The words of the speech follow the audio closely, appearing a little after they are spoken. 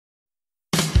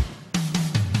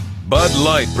Bud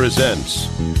Light presents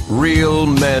Real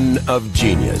Men of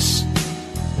Genius.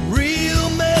 Real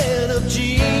men of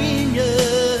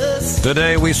genius.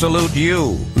 Today we salute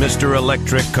you, Mr.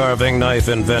 Electric Carving Knife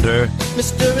Inventor.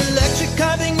 Mr. Electric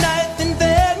Carving Knife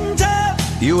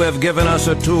Inventor. You have given us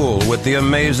a tool with the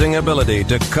amazing ability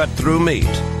to cut through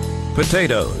meat,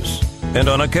 potatoes, and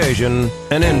on occasion,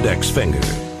 an index finger.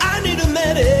 I need a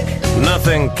medic.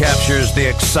 Nothing captures the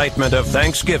excitement of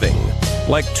Thanksgiving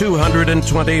like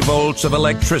 220 volts of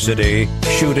electricity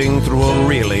shooting through a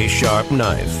really sharp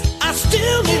knife. I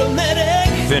still need a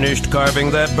medic. Finished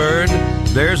carving that bird?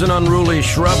 There's an unruly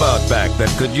shrub out back that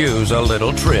could use a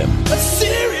little trim. But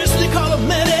seriously, call a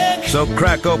medic. So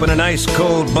crack open an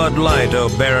ice-cold Bud Light, oh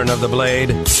Baron of the Blade.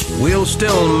 We'll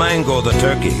still mangle the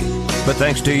turkey, but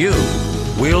thanks to you,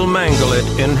 we'll mangle it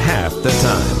in half the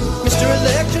time. Mr.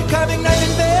 Electric Carving Knife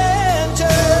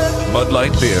Inventor. Bud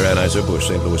Light Beer, Anheuser-Busch,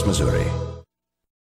 St. Louis, Missouri.